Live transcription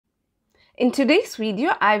In today's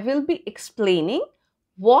video, I will be explaining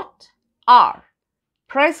what are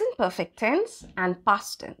present perfect tense and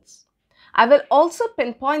past tense. I will also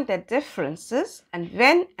pinpoint their differences and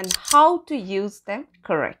when and how to use them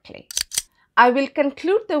correctly. I will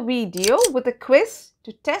conclude the video with a quiz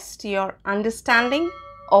to test your understanding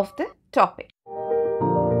of the topic.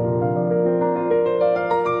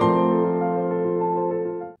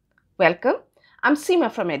 Welcome. I'm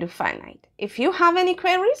Seema from Edufinite. If you have any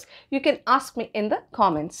queries, you can ask me in the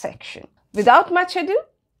comment section. Without much ado,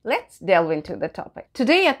 let's delve into the topic.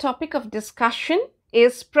 Today, our topic of discussion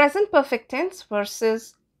is present perfect tense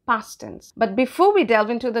versus past tense. But before we delve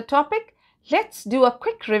into the topic, let's do a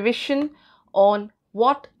quick revision on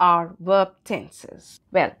what are verb tenses.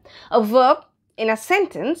 Well, a verb in a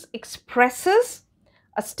sentence expresses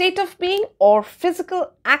a state of being or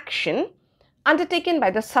physical action undertaken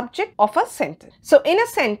by the subject of a sentence. So in a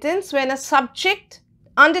sentence, when a subject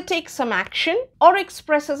undertakes some action or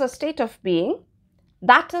expresses a state of being,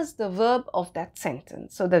 that is the verb of that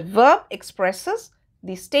sentence. So the verb expresses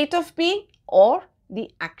the state of being or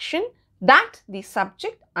the action that the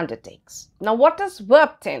subject undertakes. Now, what is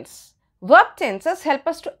verb tense? Verb tenses help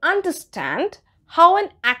us to understand how an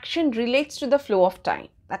action relates to the flow of time.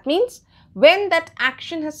 That means when that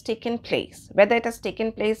action has taken place, whether it has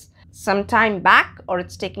taken place some time back or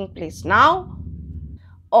it's taking place now,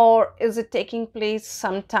 or is it taking place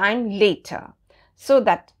some time later. So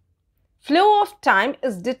that flow of time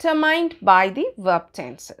is determined by the verb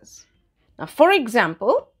tenses. Now, for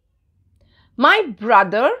example, my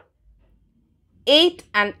brother ate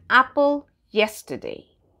an apple yesterday.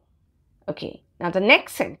 Okay, now the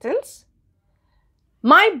next sentence,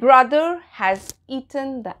 my brother has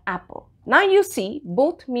eaten the apple. Now you see,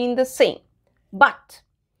 both mean the same, but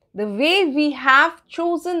the way we have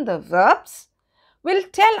chosen the verbs will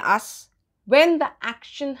tell us when the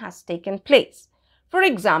action has taken place. For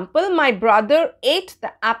example, my brother ate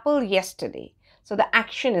the apple yesterday. So the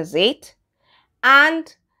action is ate,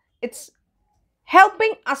 and it's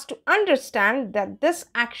helping us to understand that this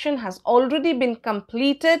action has already been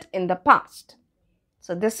completed in the past.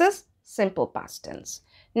 So this is simple past tense.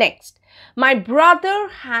 Next, my brother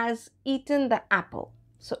has eaten the apple.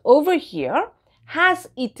 So over here, has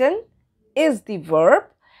eaten is the verb,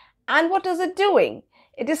 and what is it doing?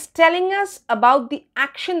 It is telling us about the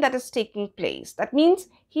action that is taking place. That means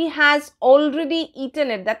he has already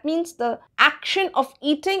eaten it. That means the action of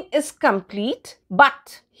eating is complete.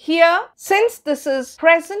 But here, since this is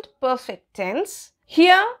present perfect tense,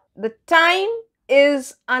 here the time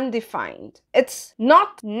is undefined. It's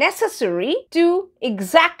not necessary to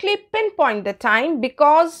exactly pinpoint the time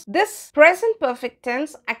because this present perfect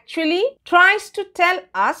tense actually tries to tell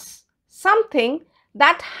us something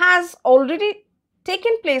that has already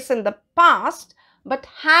taken place in the past but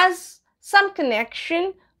has some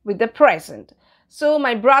connection with the present. So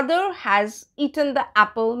my brother has eaten the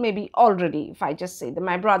apple maybe already. If I just say that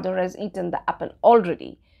my brother has eaten the apple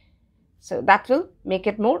already, so that will make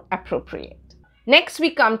it more appropriate. Next, we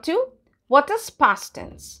come to what is past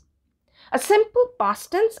tense. A simple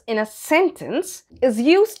past tense in a sentence is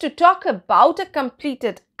used to talk about a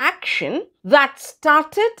completed action that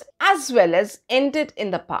started as well as ended in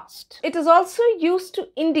the past. It is also used to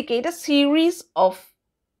indicate a series of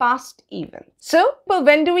past events. So,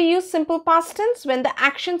 when do we use simple past tense? When the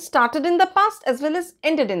action started in the past as well as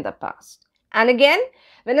ended in the past. And again,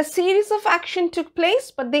 when a series of action took place,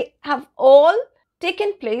 but they have all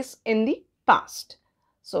taken place in the past.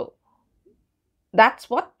 So that's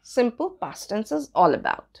what simple past tense is all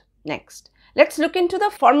about. Next, let's look into the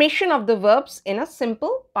formation of the verbs in a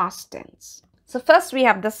simple past tense. So first we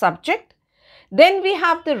have the subject, then we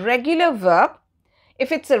have the regular verb.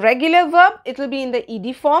 If it's a regular verb, it will be in the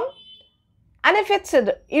ed form, and if it's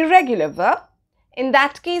an irregular verb, in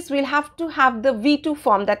that case we'll have to have the v2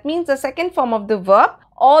 form. That means the second form of the verb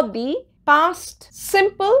or the past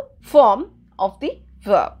simple form of the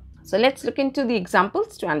verb. So let's look into the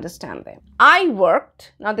examples to understand them. I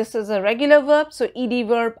worked. Now this is a regular verb, so ed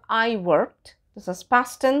verb, I worked. This is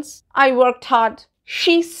past tense. I worked hard.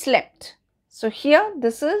 She slept. So here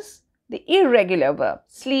this is the irregular verb,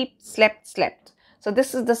 sleep, slept, slept. So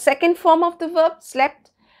this is the second form of the verb,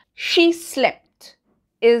 slept. She slept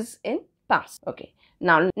is in past. Okay.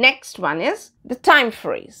 Now next one is the time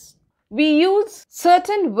phrase. We use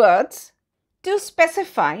certain words to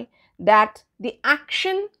specify that the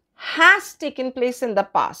action has taken place in the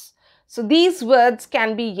past. So these words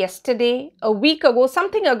can be yesterday, a week ago,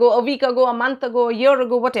 something ago, a week ago, a month ago, a year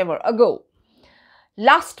ago, whatever, ago.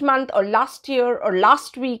 Last month or last year or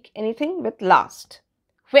last week, anything with last.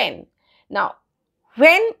 When? Now,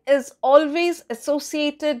 when is always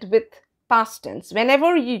associated with past tense,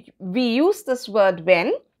 whenever we use this word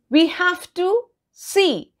when, we have to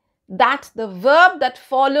see that the verb that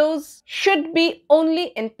follows should be only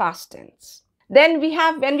in past tense. Then we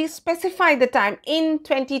have, when we specify the time in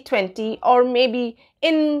 2020 or maybe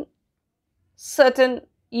in certain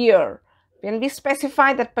year, when we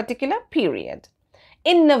specify that particular period,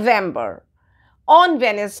 in November, on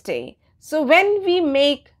Wednesday. So when we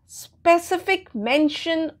make specific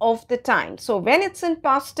mention of the time, so when it's in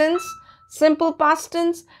past tense, simple past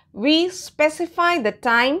tense, we specify the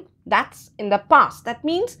time that's in the past. That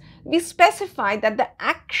means we specify that the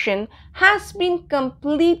action has been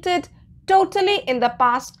completed totally in the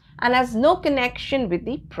past and has no connection with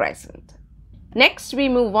the present. Next, we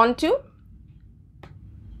move on to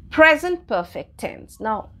present perfect tense.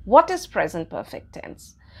 Now, what is present perfect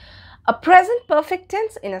tense? A present perfect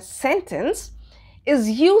tense in a sentence is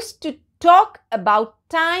used to talk about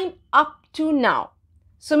time up to now.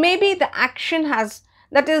 So maybe the action has,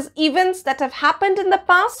 that is, events that have happened in the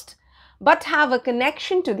past but have a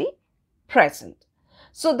connection to the present.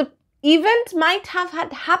 So the event might have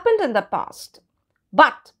had happened in the past,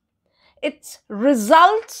 but its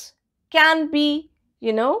results can be,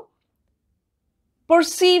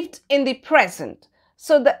 perceived in the present.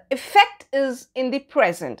 So the effect is in the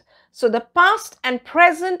present. So the past and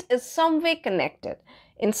present is some way connected.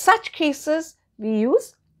 In such cases, we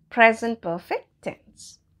use present perfect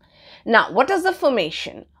tense. Now, what is the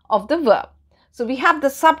formation of the verb? So we have the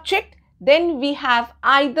subject, then we have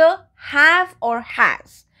either have or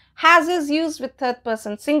has. Has is used with third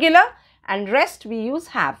person singular and rest we use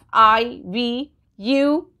have. I, we,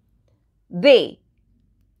 you, they.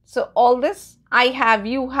 So all this, I have,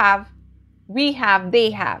 you have, we have,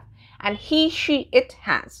 they have, and he, she, it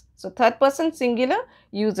has. So third person singular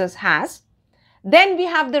uses has. Then we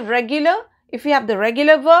have the regular. If we have the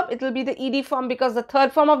regular verb, it will be the ed form because the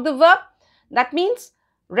third form of the verb. That means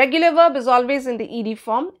regular verb is always in the ed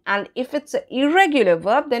form, and if it's an irregular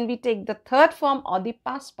verb, then we take the third form or the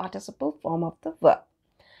past participle form of the verb.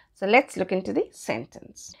 So let's look into the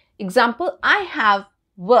sentence. Example, I have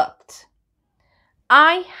worked.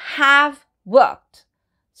 I have worked.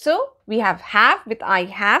 So we have with I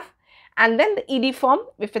have, and then the ed form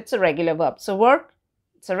if it's a regular verb. So work,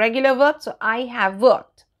 it's a regular verb, so I have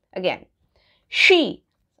worked. Again, she,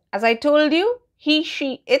 as I told you, he,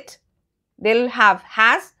 she, it, they'll have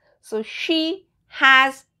has. So she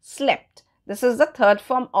has slept. This is the third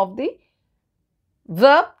form of the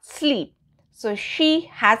verb sleep. So she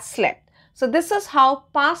has slept. So this is how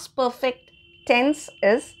past perfect tense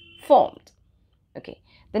is formed. Okay.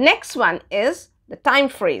 The next one is the time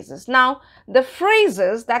phrases. Now, the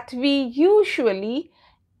phrases that we usually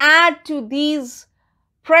add to these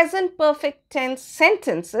present perfect tense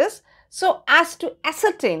sentences so as to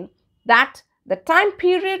ascertain that the time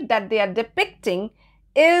period that they are depicting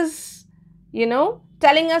is,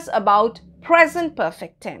 telling us about present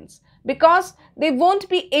perfect tense, because they won't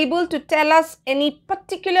be able to tell us any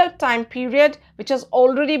particular time period which has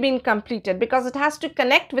already been completed, because it has to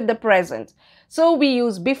connect with the present. So we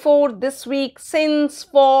use before, this week, since,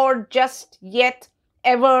 for, just, yet,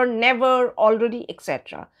 ever, never, already,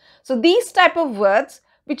 etc. So these type of words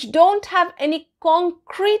which don't have any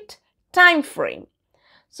concrete time frame.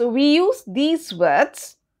 So we use these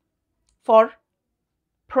words for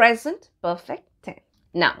present perfect tense.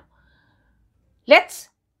 Now, let's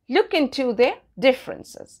look into their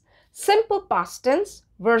differences. Simple past tense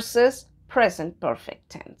versus present perfect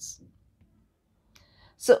tense.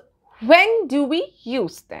 So, when do we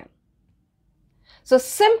use them? So,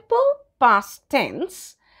 simple past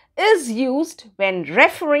tense is used when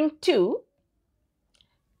referring to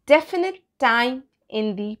definite time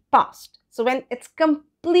in the past. So, when it's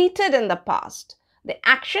completed in the past, the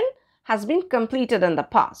action has been completed in the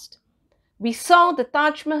past. We saw the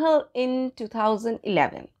Taj Mahal in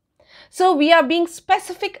 2011. So we are being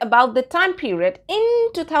specific about the time period in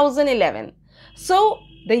 2011. So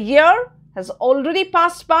the year has already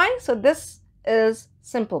passed by. So this is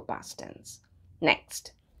simple past tense.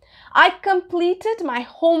 Next, I completed my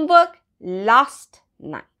homework last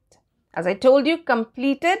night. As I told you,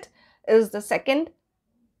 completed is the second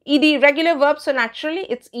ed regular verb. So naturally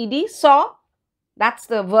it's ed, saw, that's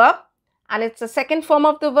the verb, and it's the second form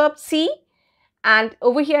of the verb see. And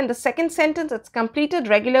over here in the second sentence, it's completed,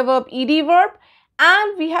 regular verb, ed verb.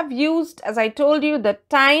 And we have used, as I told you, the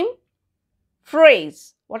time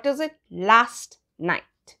phrase. What is it? Last night.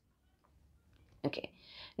 Okay,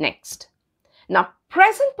 next. Now,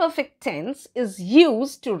 present perfect tense is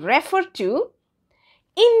used to refer to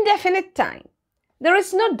indefinite time. There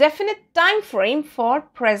is no definite time frame for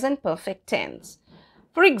present perfect tense.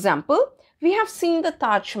 For example, we have seen the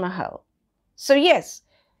Taj Mahal. So yes,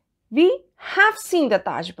 we have seen the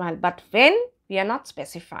Taj Mahal, but when, we are not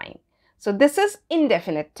specifying. So this is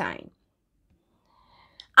indefinite time.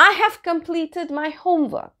 I have completed my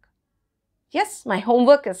homework. Yes, my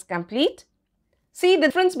homework is complete. See the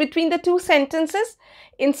difference between the two sentences?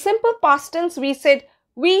 In simple past tense, we said,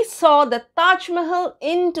 we saw the Taj Mahal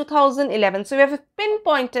in 2011. So we have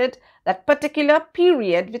pinpointed that particular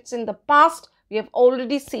period which in the past we have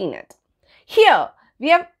already seen it. Here,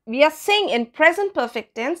 we are saying in present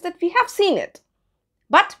perfect tense that we have seen it.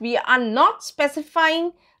 But we are not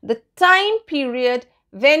specifying the time period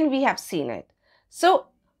when we have seen it. So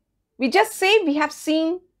we just say we have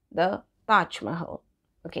seen the Taj Mahal.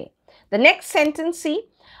 Okay. The next sentence, see,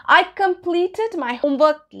 I completed my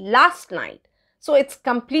homework last night. So it's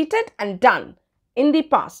completed and done in the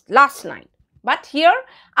past, last night. But here,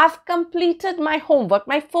 I've completed my homework.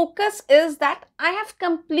 My focus is that I have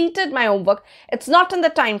completed my homework. It's not in the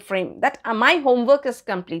time frame that my homework is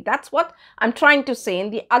complete. That's what I'm trying to say.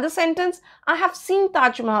 In the other sentence, I have seen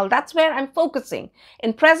Taj Mahal. That's where I'm focusing.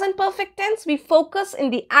 In present perfect tense, we focus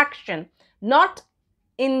in the action, not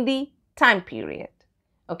in the time period.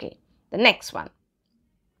 Okay, the next one.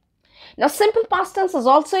 Now, simple past tense is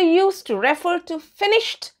also used to refer to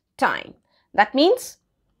finished time. That means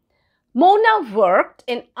Mona worked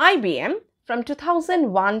in IBM from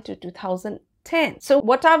 2001 to 2010. So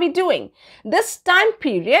what are we doing? This time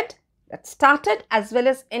period that started as well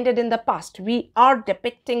as ended in the past, we are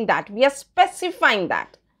depicting that. We are specifying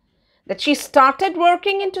that she started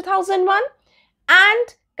working in 2001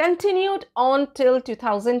 and continued on till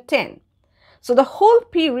 2010. So the whole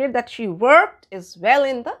period that she worked is well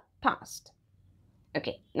in the past.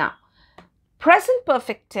 Okay, now present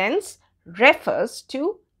perfect tense refers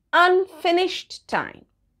to unfinished time.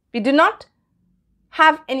 We do not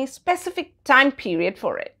have any specific time period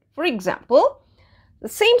for it. For example, the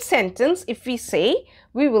same sentence, if we say,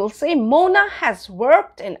 we will say Mona has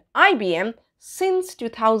worked in IBM since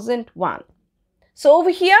 2001. So over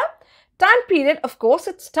here, time period, of course,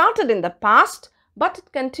 it started in the past, but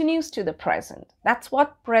it continues to the present. That's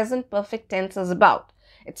what present perfect tense is about.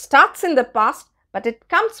 It starts in the past, but it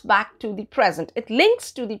comes back to the present. It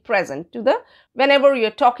links to the present, to the whenever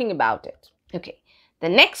you're talking about it. Okay. The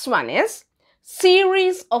next one is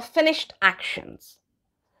series of finished actions.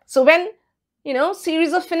 So when,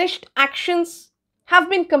 series of finished actions have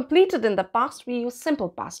been completed in the past, we use simple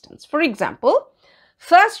past tense. For example,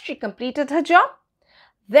 first she completed her job,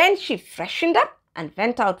 then she freshened up and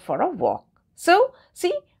went out for a walk. So,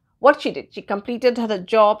 see what she did. She completed her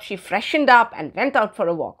job, she freshened up and went out for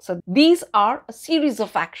a walk. So, these are a series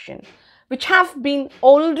of actions which have been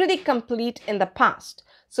already complete in the past.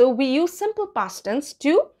 So, we use simple past tense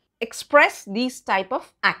to express these type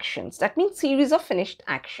of actions. That means series of finished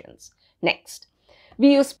actions. Next,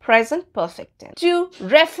 we use present perfect tense to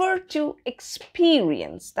refer to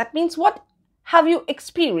experience. That means what have you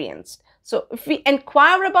experienced? So, if we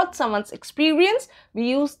inquire about someone's experience, we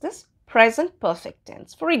use this present perfect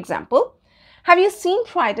tense. For example, have you seen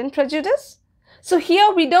Pride and Prejudice? So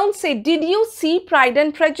here we don't say, did you see Pride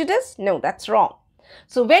and Prejudice? No, that's wrong.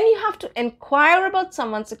 So when you have to inquire about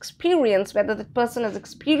someone's experience, whether the person has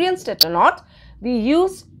experienced it or not, we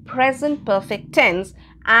use present perfect tense,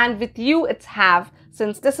 and with you it's have,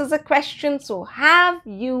 since this is a question. So have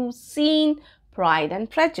you seen Pride and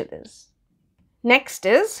Prejudice? Next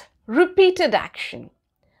is repeated action.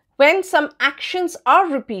 When some actions are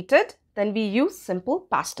repeated, then we use simple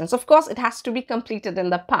past tense. Of course, it has to be completed in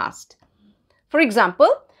the past. For example,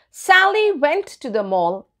 Sally went to the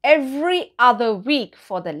mall every other week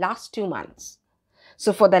for the last 2 months.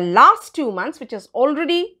 So for the last 2 months, which is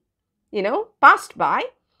already, passed by,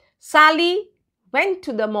 Sally went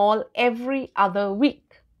to the mall every other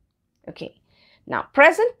week. Okay. Now,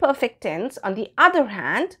 present perfect tense, on the other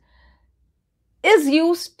hand, is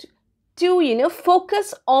used to,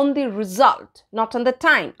 focus on the result, not on the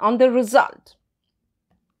time, on the result.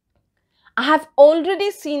 I have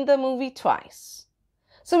already seen the movie twice.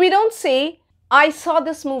 So we don't say, I saw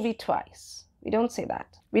this movie twice. We don't say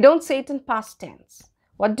that. We don't say it in past tense.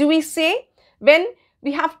 What do we say? When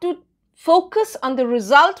we have to focus on the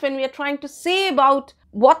result, when we are trying to say about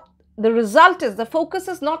what the result is, the focus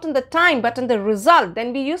is not on the time, but on the result,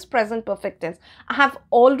 then we use present perfect tense. I have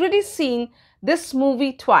already seen this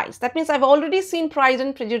movie twice. That means I've already seen Pride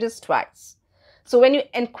and Prejudice twice. So when you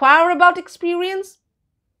inquire about experience,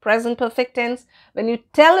 present perfect tense. When you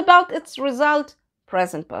tell about its result,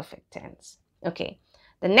 present perfect tense. Okay.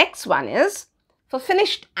 The next one is for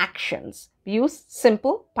finished actions. We use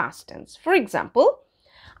simple past tense. For example,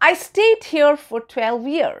 I stayed here for 12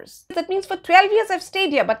 years. That means for 12 years I've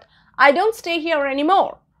stayed here, but I don't stay here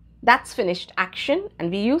anymore. That's finished action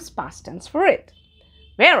and we use past tense for it.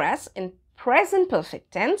 Whereas in present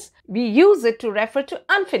perfect tense, we use it to refer to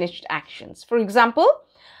unfinished actions. For example,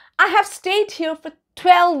 I have stayed here for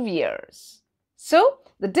 12 years. So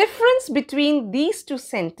the difference between these two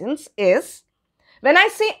sentences is, when I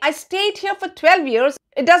say I stayed here for 12 years,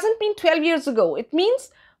 it doesn't mean 12 years ago. It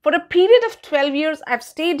means for a period of 12 years, I've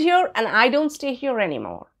stayed here and I don't stay here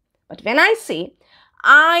anymore. But when I say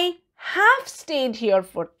I have stayed here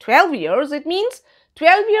for 12 years, it means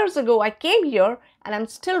 12 years ago I came here and I'm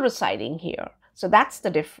still residing here. So that's the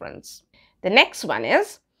difference. The next one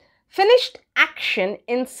is finished action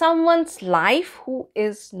in someone's life who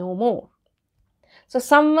is no more. So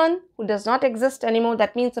someone who does not exist anymore,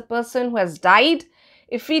 that means a person who has died.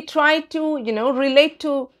 If we try to, relate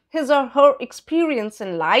to his or her experience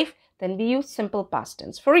in life, then we use simple past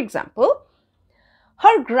tense. For example,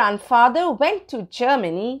 her grandfather went to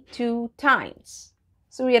Germany 2 times.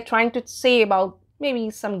 So we are trying to say about maybe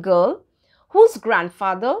some girl whose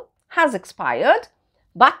grandfather has expired,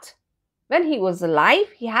 but when he was alive,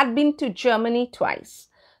 he had been to Germany twice.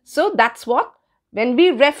 So that's what, when we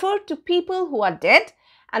refer to people who are dead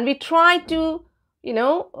and we try to,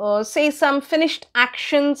 say some finished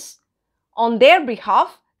actions on their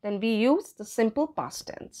behalf, then we use the simple past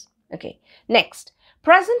tense. Okay, next.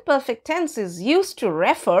 Present perfect tense is used to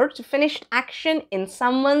refer to finished action in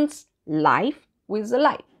someone's life who is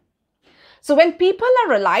alive. So when people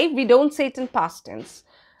are alive, we don't say it in past tense.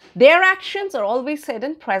 Their actions are always said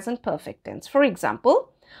in present perfect tense. For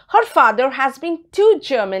example, her father has been to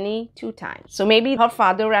Germany 2 times. So maybe her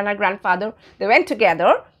father and her grandfather, they went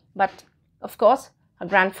together, but of course, her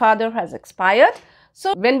grandfather has expired.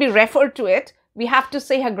 So when we refer to it, we have to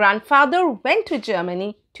say her grandfather went to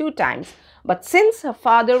Germany 2 times. But since her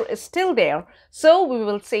father is still there, so we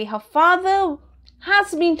will say her father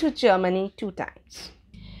has been to Germany 2 times.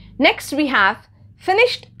 Next, we have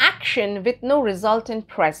finished action with no result in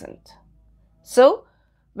present. So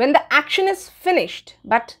when the action is finished,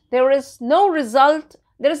 but there is no result,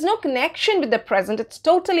 there is no connection with the present, it's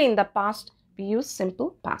totally in the past, we use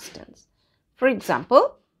simple past tense. For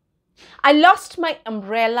example, I lost my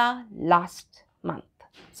umbrella last month.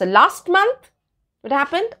 So last month, what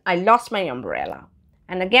happened? I lost my umbrella.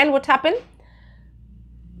 And again, what happened?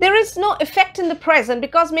 There is no effect in the present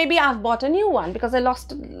because maybe I've bought a new one because I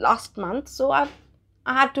lost it last month. So I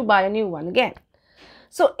had to buy a new one again.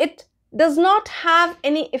 So it does not have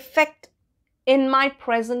any effect in my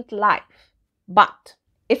present life. But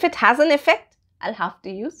if it has an effect, I'll have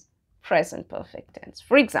to use present perfect tense.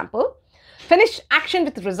 For example, finished action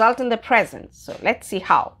with result in the present. So let's see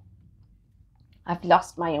how. I've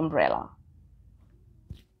lost my umbrella.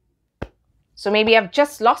 So maybe I've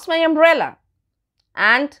just lost my umbrella.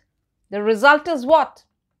 And the result is what?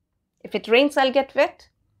 If it rains, I'll get wet.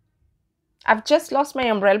 I've just lost my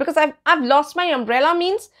umbrella because I've lost my umbrella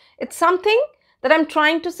means it's something that I'm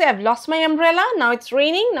trying to say. I've lost my umbrella. Now it's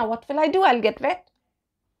raining. Now what will I do? I'll get wet.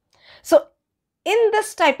 So in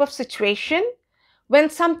this type of situation, when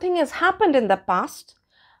something has happened in the past,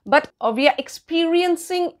 but we are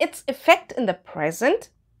experiencing its effect in the present,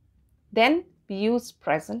 then we use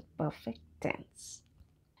present perfect tense.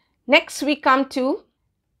 Next, we come to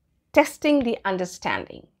testing the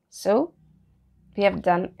understanding. So we have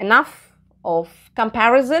done enough of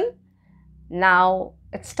comparison. Now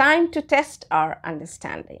it's time to test our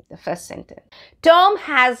understanding. The first sentence. Tom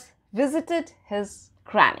has visited his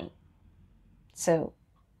granny. So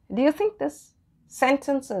do you think this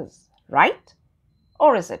sentence is right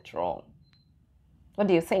or is it wrong? What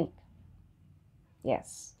do you think?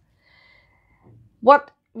 Yes.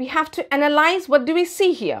 What we have to analyze, what do we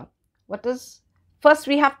see here? First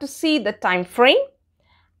we have to see the time frame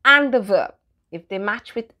and the verb, if they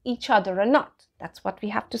match with each other or not. That's what we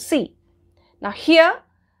have to see. Now here,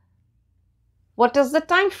 what is the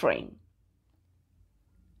time frame?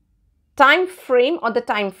 Time frame or the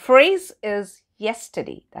time phrase is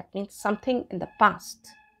yesterday. That means something in the past.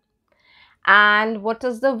 And what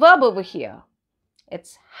is the verb over here?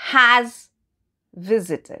 It's has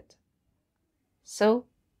visited. So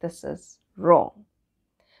this is wrong.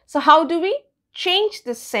 So how do we change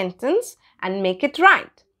this sentence and make it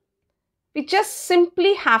right? We just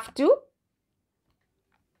simply have to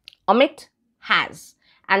omit has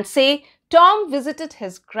and say Tom visited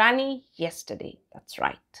his granny yesterday. That's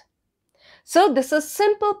right. So this is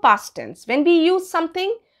simple past tense. When we use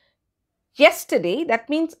something yesterday, that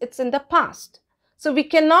means it's in the past. So we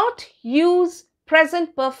cannot use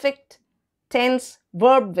present perfect tense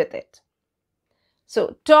verb with it.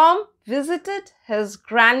 So Tom visited his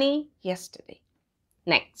granny yesterday.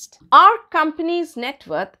 Next, our company's net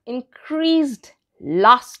worth increased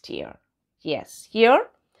last year. Yes, here,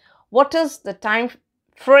 what is the time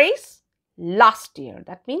phrase? Last year.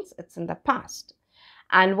 That means it's in the past.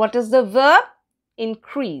 And what is the verb?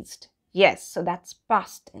 Increased. Yes, so that's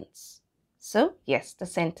past tense. So, yes, the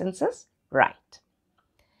sentence is right.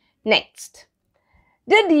 Next,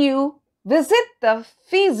 did you visit the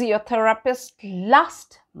physiotherapist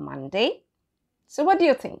last Monday? So, what do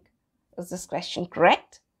you think? Is this question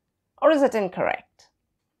correct or is it incorrect?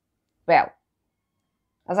 Well,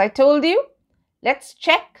 as I told you, let's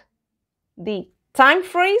check the time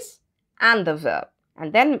phrase and the verb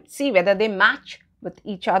and then see whether they match with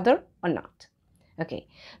each other or not. Okay,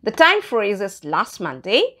 the time phrase is last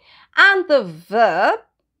Monday and the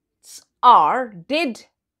verbs are did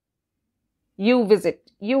you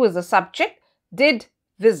visit. You is the subject, did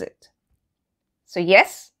visit. So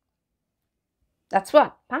yes, that's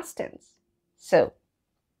what? Past tense. So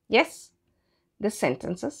yes, this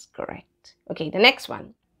sentence is correct. Okay, the next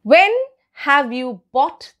one. When have you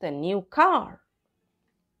bought the new car?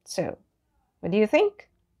 So, what do you think?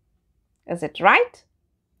 Is it right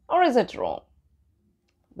or is it wrong?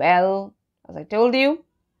 Well, as I told you,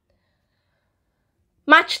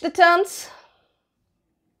 match the terms.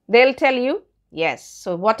 They'll tell you. Yes.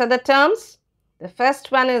 So, what are the terms? The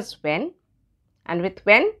first one is when. And with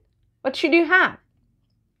when, what should you have?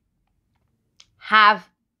 Have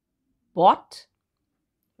bought?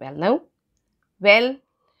 Well, no. Well,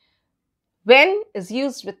 when is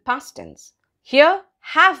used with past tense. Here,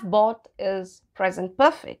 have bought is present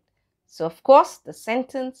perfect. So, of course, the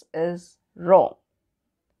sentence is wrong.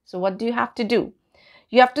 So, what do you have to do?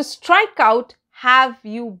 You have to strike out have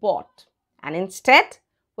you bought. And instead,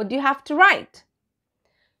 what do you have to write?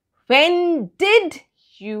 When did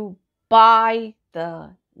you buy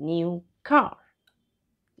the new car?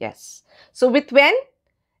 Yes. So, with when,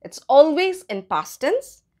 it's always in past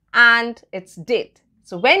tense and it's did.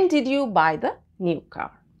 So, when did you buy the new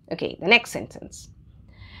car? Okay, the next sentence.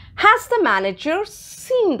 Has the manager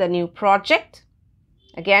seen the new project?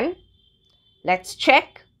 Again, let's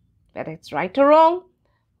check whether it's right or wrong.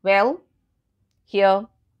 Well, here,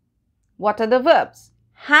 what are the verbs?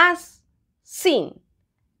 Has seen.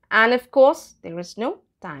 And of course, there is no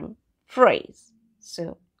time phrase.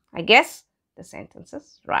 So, I guess the sentence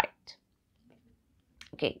is right.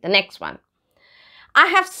 Okay, the next one. I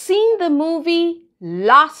have seen the movie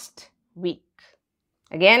last week.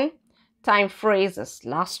 Again, time phrase is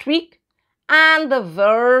last week and the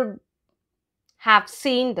verb have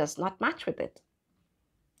seen does not match with it.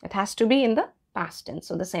 It has to be in the past tense,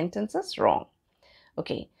 so the sentence is wrong.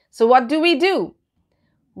 Okay, so what do?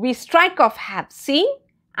 We strike off have seen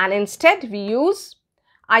and instead we use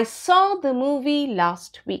I saw the movie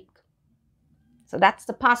last week. So that's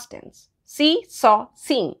the past tense. See, saw,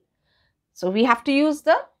 seen. So we have to use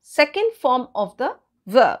the second form of the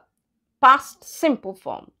verb, past simple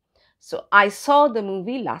form. So I saw the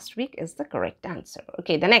movie last week is the correct answer.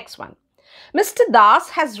 Okay, the next one. Mr. Das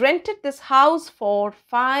has rented this house for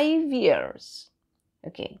 5 years.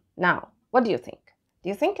 Okay, now what do you think? Do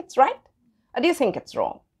you think it's right or do you think it's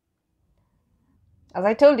wrong? As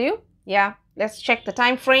I told you, yeah, let's check the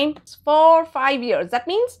time frame. It's for 5 years. That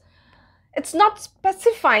means it's not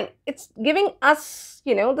specifying. It's giving us,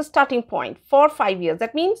 the starting point for 5 years.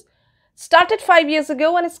 That means started 5 years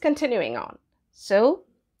ago and it's continuing on. So,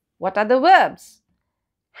 what are the verbs?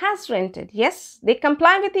 Has rented. Yes, they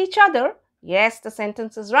comply with each other. Yes, the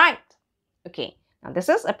sentence is right. Okay, now this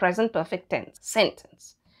is a present perfect tense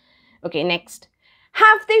sentence. Okay, next.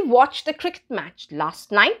 Have they watched the cricket match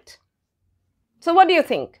last night? So, what do you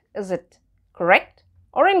think? Is it correct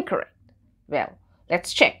or incorrect? Well,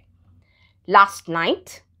 let's check. Last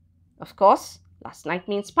night, of course, last night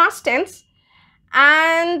means past tense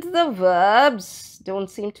and the verbs don't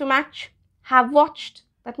seem to match. Have watched,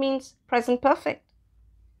 that means present perfect.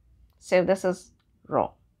 So this is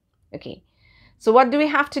wrong. Okay, so what do we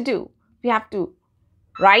have to do? We have to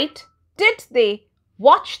write, did they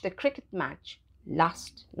watch the cricket match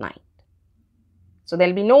last night? So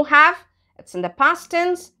there'll be no have, it's in the past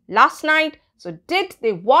tense, last night. So did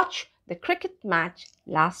they watch the cricket match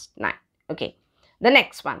last night? Okay, the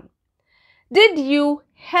next one. Did you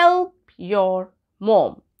help your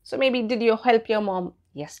mom? So maybe did you help your mom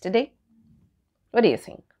yesterday? What do you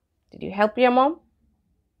think? Did you help your mom?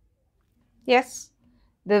 Yes,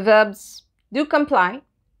 the verbs do comply.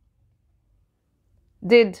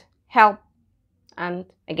 Did, help, and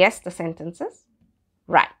I guess the sentence is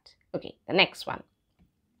right. Okay, the next one.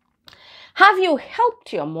 Have you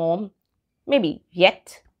helped your mom? Maybe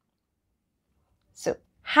yet. So,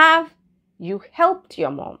 have you helped your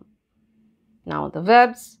mom? Now the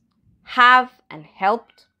verbs have and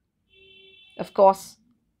helped. Of course,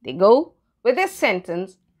 they go with this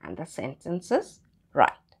sentence and the sentence is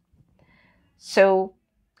right. So,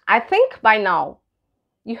 I think by now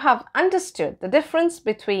you have understood the difference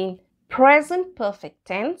between present perfect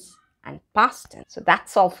tense and past tense. So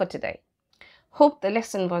that's all for today. Hope the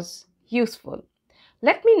lesson was useful.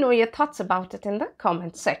 Let me know your thoughts about it in the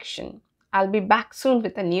comment section. I'll be back soon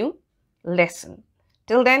with a new lesson.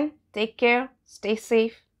 Till then, take care, stay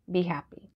safe, be happy.